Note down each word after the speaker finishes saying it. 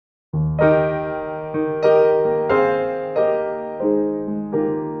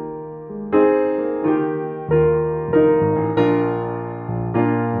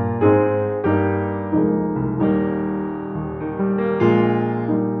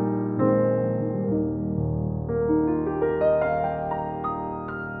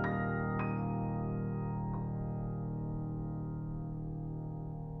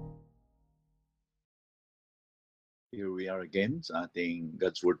are again sa ating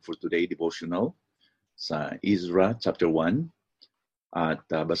God's Word for Today devotional sa Ezra chapter 1. At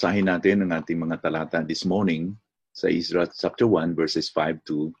basahin natin ang ating mga talata this morning sa Ezra chapter 1 verses 5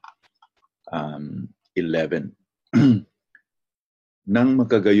 to 11. Nang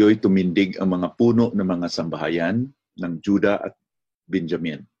magkagayoy tumindig ang mga puno ng mga sambahayan ng Juda at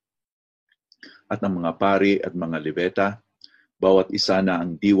Benjamin at ang mga pari at mga Levita, bawat isa na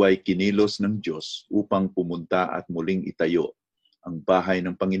ang diway kinilos ng Diyos upang pumunta at muling itayo ang bahay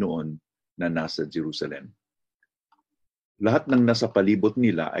ng Panginoon na nasa Jerusalem. Lahat ng nasa palibot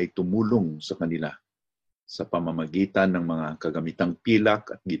nila ay tumulong sa kanila sa pamamagitan ng mga kagamitang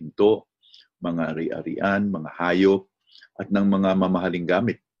pilak at ginto, mga ari-arian, mga hayop, at ng mga mamahaling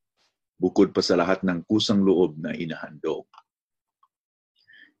gamit, bukod pa sa lahat ng kusang loob na inahandog.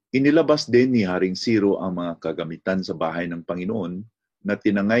 Inilabas din ni Haring Ciro ang mga kagamitan sa bahay ng Panginoon na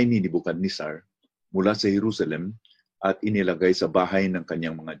tinangay ni Nebuchadnezzar mula sa Jerusalem at inilagay sa bahay ng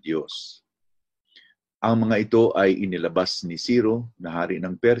kanyang mga Diyos. Ang mga ito ay inilabas ni Ciro na hari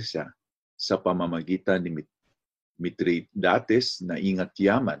ng Persya sa pamamagitan ni Mithridates na ingat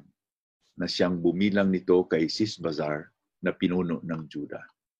yaman na siyang bumilang nito kay Sisbazar na pinuno ng Juda.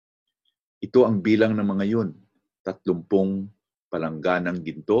 Ito ang bilang ng mga yun, 30 palangganang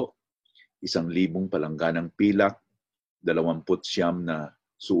ginto, 1,000 palangganang pilak, 29 na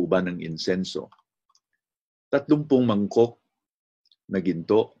suuban ng insenso, 30 mangkok na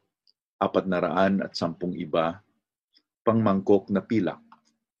ginto, 410 iba pang mangkok na pilak,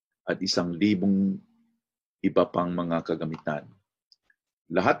 at 1,000 iba pang mga kagamitan.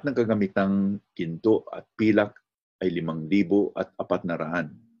 Lahat ng kagamitang ginto at pilak ay 5,400.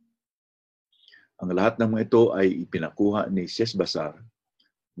 Ang lahat ng mga ito ay ipinakuha ni Sesbazar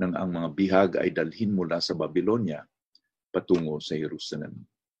nang ang mga bihag ay dalhin mula sa Babylonia patungo sa Jerusalem.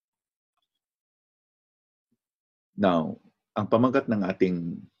 Now, ang pamagat ng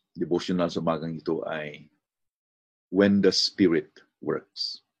ating devotional sa umagang ito ay When the Spirit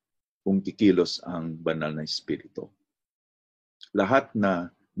Works. Kung kikilos ang banal na Espiritu. Lahat na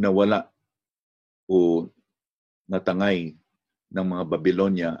nawala o natangay ng mga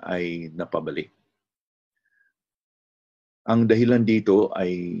Babylonia ay napabalik. Ang dahilan dito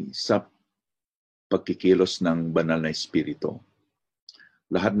ay sa pagkikilos ng banal na Espiritu.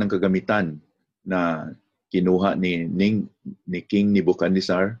 Lahat ng kagamitan na kinuha ni King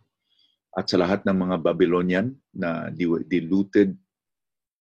Nebuchadnezzar at sa lahat ng mga Babylonian na diluted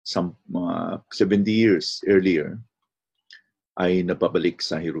some 70 years earlier ay napabalik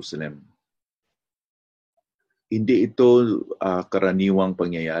sa Jerusalem. Hindi ito karaniwang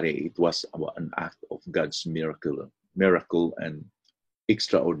pangyayari. It was an act of God's miracle and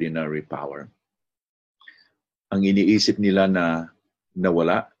extraordinary power. Ang iniisip nila na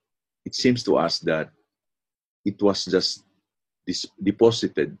nawala, it seems to us that it was just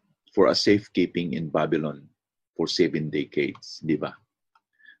deposited for a safekeeping in Babylon for 7 decades, di ba?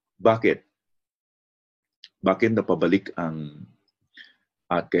 Bakit? Bakit napabalik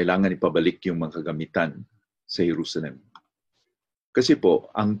at kailangan ipabalik yung mga kagamitan sa Jerusalem? Kasi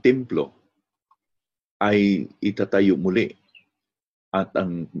po, ang templo ay itatayo muli at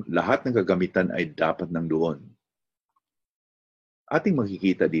ang lahat ng kagamitan ay dapat nandoon. Ating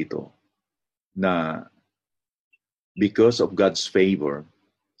makikita dito na because of God's favor,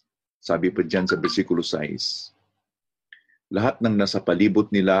 sabi pa dyan sa versikulo 6, lahat ng nasa palibot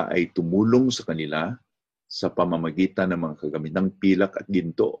nila ay tumulong sa kanila sa pamamagitan ng mga kagamitang pilak at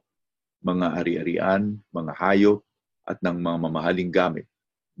ginto, mga ari-arian, mga hayop, at ng mga mamahaling gamit,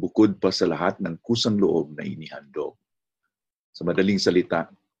 bukod pa sa lahat ng kusang loob na inihandog. Sa madaling salita,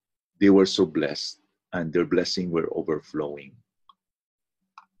 they were so blessed and their blessing were overflowing.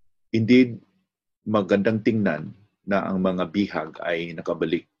 Indeed, magandang tingnan na ang mga bihag ay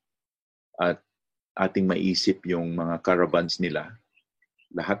nakabalik at ating maisip yung mga caravans nila,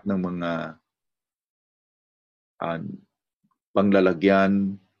 lahat ng mga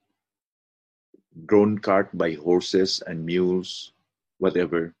panglalagyan, drawn cart by horses and mules,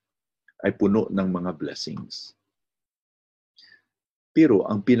 whatever, ay puno ng mga blessings. Pero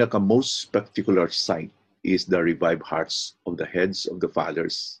ang pinaka-most spectacular sight is the revived hearts of the heads of the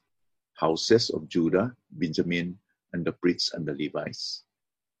fathers, houses of Judah, Benjamin, and the priests and the Levites.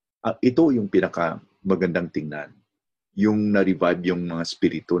 Ito yung pinaka-magandang tingnan. Yung na-revive yung mga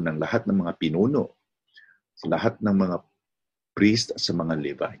spirito ng lahat ng mga pinuno, sa lahat ng mga priests at sa mga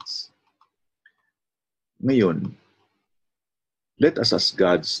Levites. Ngayon, let us ask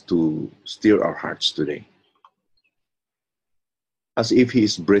God to steer our hearts today. As if He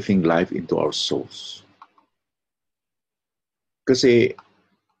is breathing life into our souls. Kasi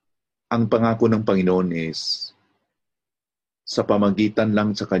ang pangako ng Panginoon is sa pamagitan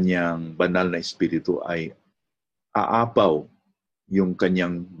lang sa kanyang banal na espiritu ay aapaw yung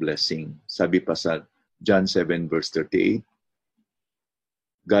kanyang blessing. Sabi pa sa John 7 verse 38,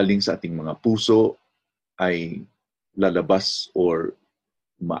 galing sa ating mga puso ay lalabas or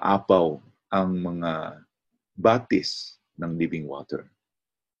maapaw ang mga batis ng living water.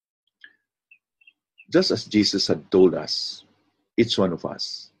 Just as Jesus had told us, each one of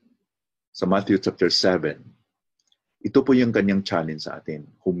us, sa Matthew chapter 7, ito po yung kanyang challenge sa atin.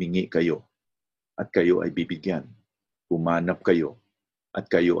 Humingi kayo at kayo ay bibigyan. Humanap kayo at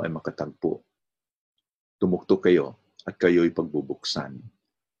kayo ay makatagpo. Tumuktok kayo at kayo ay pagbubuksan.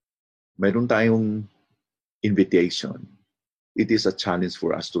 Mayroon tayong invitation. It is a challenge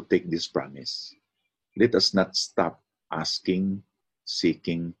for us to take this promise. Let us not stop asking,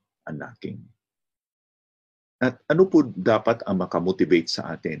 seeking, and knocking. At ano po dapat ang makamotivate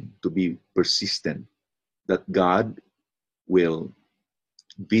sa atin to be persistent that God will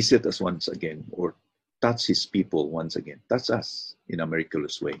visit us once again or touch His people once again. Touch us in a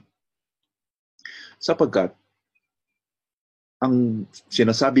miraculous way. Sapagkat ang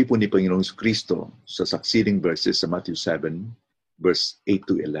sinasabi po ni Panginoong Kristo sa succeeding verses sa Matthew 7, verse 8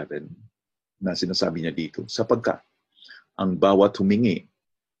 to 11, na sinasabi niya dito, sapagkat ang bawat humingi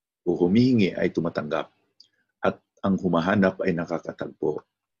o humihingi ay tumatanggap, at ang humahanap ay nakakatagpo,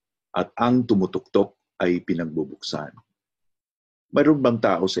 at ang tumutuktok ay pinagbubuksan. Mayroon bang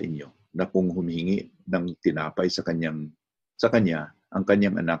tao sa inyo na kung humihingi ng tinapay sa kanya, ang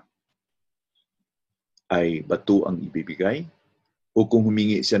kanyang anak ay bato ang ibibigay? O kung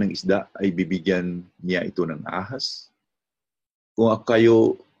humingi siya ng isda, ay bibigyan niya ito ng ahas? Kung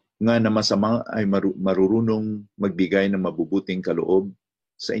kayo nga na masama ay marurunong magbigay ng mabubuting kaloob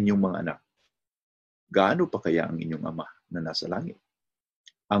sa inyong mga anak, gaano pa kaya ang inyong Ama na nasa langit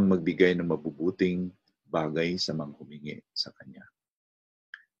ang magbigay ng mabubuting bagay sa mga humingi sa Kanya?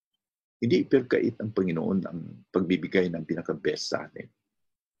 Hindi ipagkait ang Panginoon ang pagbibigay ng pinaka-best sa atin.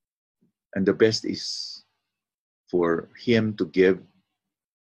 And the best is for Him to give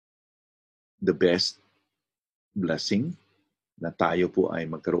the best blessing na tayo po ay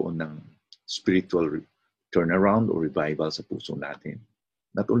magkaroon ng spiritual turnaround or revival sa puso natin.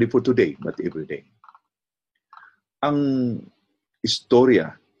 Not only for today, but every day. Ang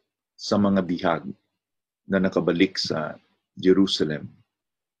istorya sa mga bihag na nakabalik sa Jerusalem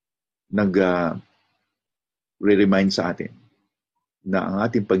nag-remind sa atin na ang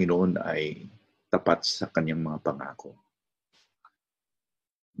ating Panginoon ay tapat sa kanyang mga pangako.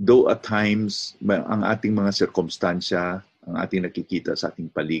 Though at times, ang ating mga sirkumstansya, ang ating nakikita sa ating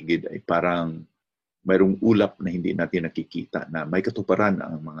paligid ay parang mayroong ulap na hindi natin nakikita na may katuparan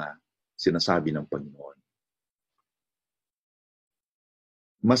ang mga sinasabi ng Panginoon.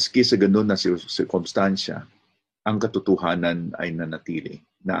 Maski sa ganun na sirkumstansya, ang katotohanan ay nanatili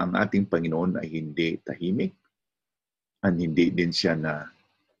na ang ating Panginoon ay hindi tahimik at hindi din siya na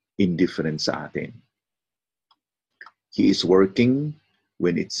indifferent sa atin. He is working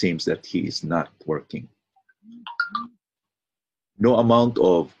when it seems that He is not working. No amount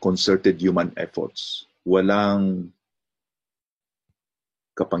of concerted human efforts, walang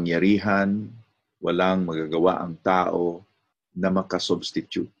kapangyarihan, walang magagawa ang tao na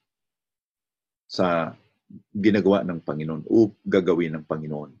makasubstitute sa ginagawa ng Panginoon o gagawin ng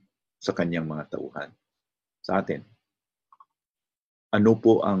Panginoon sa kanyang mga tauhan sa atin. Ano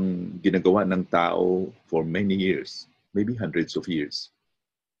po ang ginagawa ng tao for many years, maybe hundreds of years?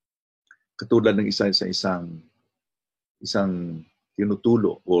 Katulad ng isang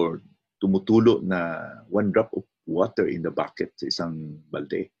tinutulo or tumutulo na one drop of water in the bucket sa isang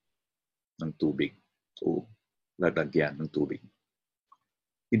balde ng tubig o lalagyan ng tubig.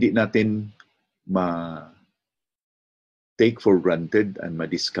 Hindi natin take for granted and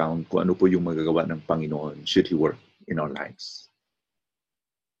ma-discount kung ano po yung magagawa ng Panginoon should He work in our lives.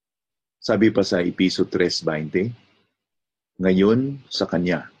 Sabi pa sa Episo 3:20, ngayon sa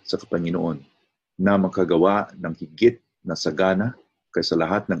Kanya, sa Panginoon, na makagawa ng higit na sagana kaysa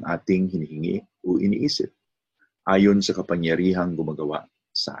lahat ng ating hinihingi o iniisip, ayon sa kapangyarihang gumagawa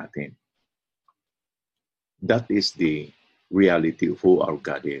sa atin. That is the reality of who our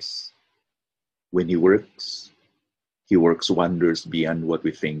God is. When He works wonders beyond what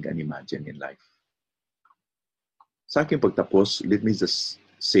we think and imagine in life. Sa aking pagtapos, let me just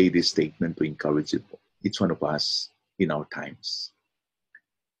say this statement to encourage each one of us in our times.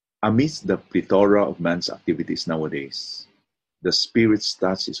 Amidst the plethora of man's activities nowadays, the Spirit's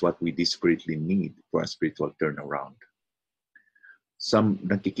touch is what we desperately need for a spiritual turnaround.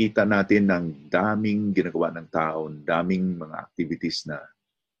 Nakikita natin ng daming ginagawa ng tao, daming mga activities na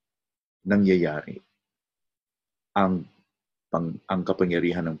nangyayari. Ang ang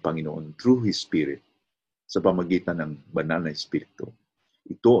kapangyarihan ng Panginoon through His Spirit sa pamagitan ng banal na Espiritu.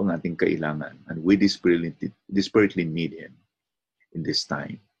 Ito ang ating kailangan, and we desperately need Him in this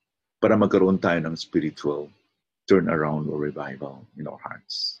time para magkaroon tayo ng spiritual turnaround or revival in our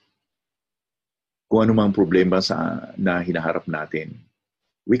hearts. Kung ano mang problema na hinaharap natin,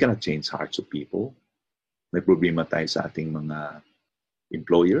 we cannot change hearts of people. May problema tayo sa ating mga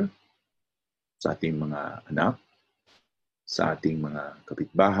employer, sa ating mga anak, sa ating mga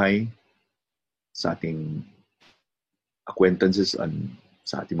kapitbahay, sa ating acquaintances,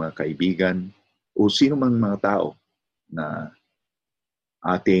 sa ating mga kaibigan, o sino man mga tao na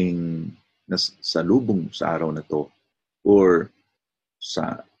ating nasalubong sa araw na to, or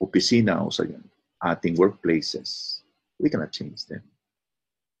sa opisina o sa ating workplaces. We cannot change them.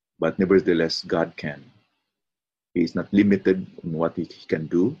 But nevertheless, God can. He is not limited in what He can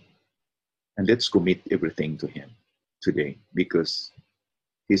do. And let's commit everything to Him today, because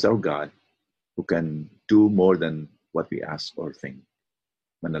He's our God who can do more than what we ask or think.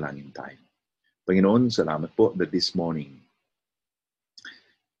 Manalangin tayo. Panginoon, salamat po that this morning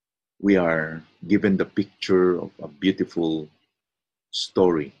we are given the picture of a beautiful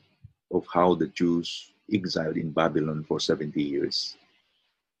story of how the Jews exiled in Babylon for 70 years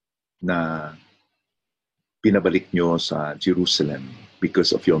na pinabalik nyo sa Jerusalem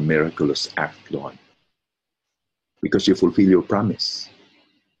because of your miraculous act, Lord. Because you fulfill your promise.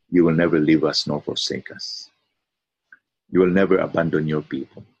 You will never leave us nor forsake us. You will never abandon your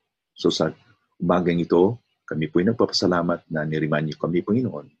people. So sa umagang ito, kami po'y nagpapasalamat na niriman niyo kami,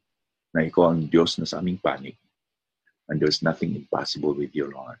 Panginoon, na ikaw ang Diyos na sa aming panig. And there's nothing impossible with you,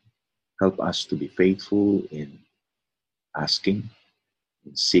 Lord. Help us to be faithful in asking,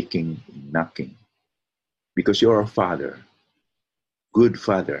 in seeking, in knocking. Because you're our Father, good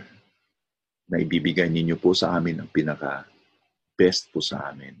Father, na ibibigay ninyo po sa amin ang pinaka-best po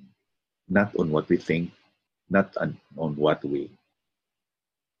sa amin. Not on what we think, not on what we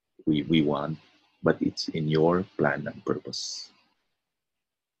want, but it's in your plan and purpose.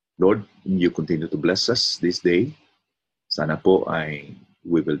 Lord, you continue to bless us this day. Sana po ay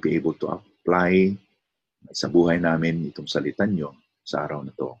we will be able to apply sa buhay namin itong salita nyo sa araw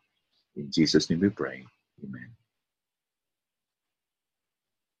na to. In Jesus' name we pray. Amen.